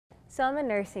So I'm a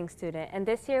nursing student, and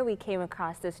this year we came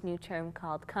across this new term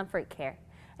called comfort care.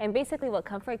 And basically what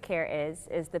comfort care is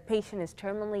the patient is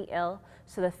terminally ill,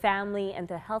 so the family and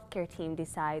the healthcare team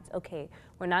decides, okay,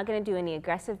 we're not going to do any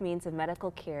aggressive means of medical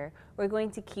care, we're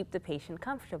going to keep the patient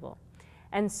comfortable.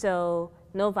 And so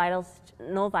no vital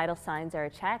signs are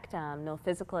checked, no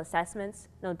physical assessments,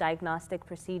 no diagnostic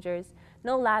procedures,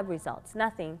 no lab results,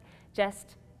 nothing,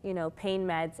 just pain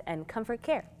meds and comfort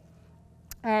care.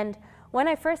 And when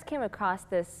I first came across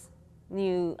this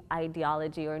new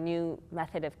ideology or new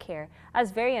method of care, I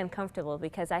was very uncomfortable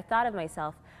because I thought of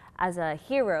myself as a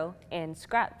hero in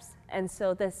Scrubs. And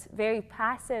so this very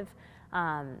passive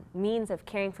means of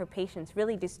caring for patients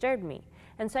really disturbed me.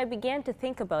 And so I began to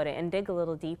think about it and dig a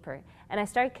little deeper. And I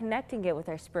started connecting it with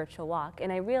our spiritual walk. And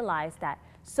I realized that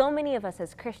so many of us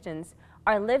as Christians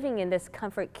are living in this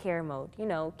comfort care mode,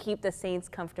 keep the saints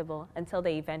comfortable until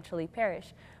they eventually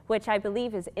perish, which I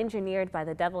believe is engineered by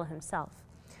the devil himself.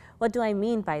 What do I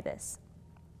mean by this?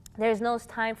 There's no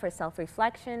time for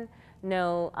self-reflection,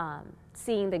 no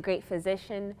seeing the great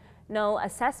physician, no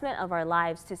assessment of our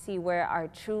lives to see where our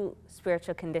true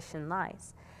spiritual condition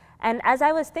lies. And as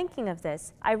I was thinking of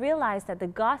this, I realized that the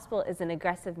gospel is an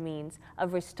aggressive means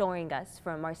of restoring us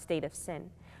from our state of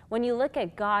sin. When you look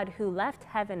at God who left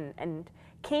heaven and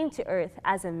came to earth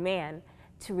as a man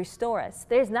to restore us,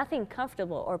 there's nothing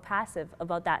comfortable or passive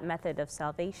about that method of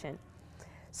salvation.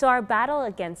 So our battle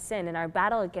against sin and our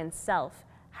battle against self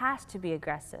has to be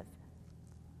aggressive.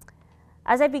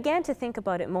 As I began to think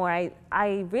about it more,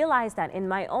 I realized that in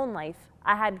my own life,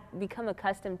 I had become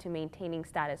accustomed to maintaining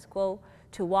status quo,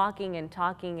 to walking and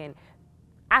talking and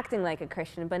acting like a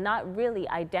Christian, but not really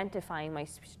identifying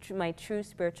my true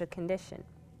spiritual condition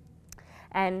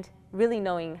and really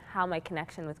knowing how my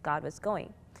connection with God was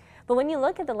going. But when you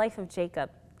look at the life of Jacob,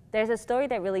 there's a story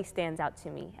that really stands out to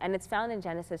me, and it's found in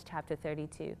Genesis chapter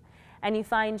 32. And you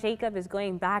find Jacob is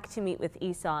going back to meet with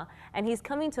Esau, and he's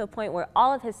coming to a point where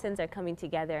all of his sins are coming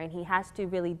together, and he has to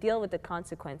really deal with the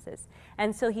consequences.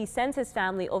 And so he sends his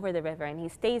family over the river, and he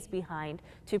stays behind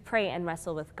to pray and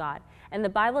wrestle with God. And the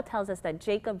Bible tells us that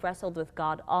Jacob wrestled with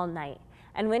God all night.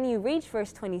 And when you reach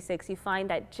verse 26, you find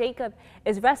that Jacob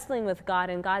is wrestling with God,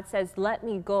 and God says, "Let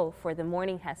me go, for the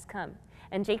morning has come."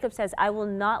 And Jacob says, "I will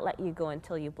not let you go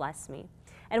until you bless me."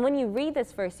 And when you read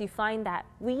this verse, you find that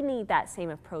we need that same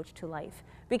approach to life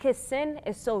because sin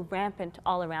is so rampant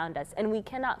all around us and we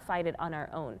cannot fight it on our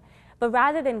own. But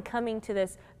rather than coming to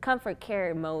this comfort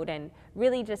care mode and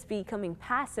really just becoming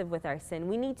passive with our sin,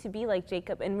 we need to be like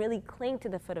Jacob and really cling to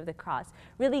the foot of the cross,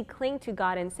 really cling to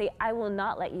God and say, "I will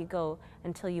not let you go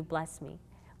until you bless me."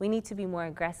 We need to be more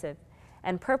aggressive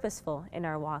and purposeful in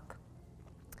our walk.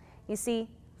 You see,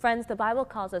 friends, the Bible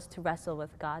calls us to wrestle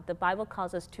with God. The Bible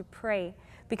calls us to pray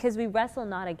because we wrestle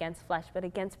not against flesh, but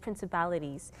against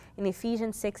principalities. In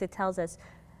Ephesians 6, it tells us,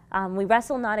 we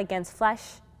wrestle not against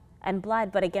flesh and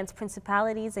blood, but against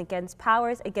principalities, against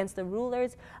powers, against the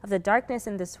rulers of the darkness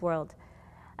in this world,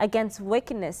 against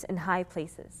wickedness in high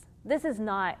places. This is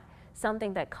not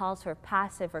something that calls for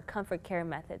passive or comfort care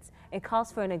methods. It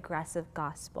calls for an aggressive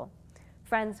gospel.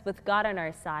 Friends, with God on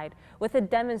our side, with a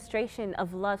demonstration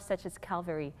of love such as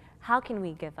Calvary, how can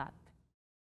we give up?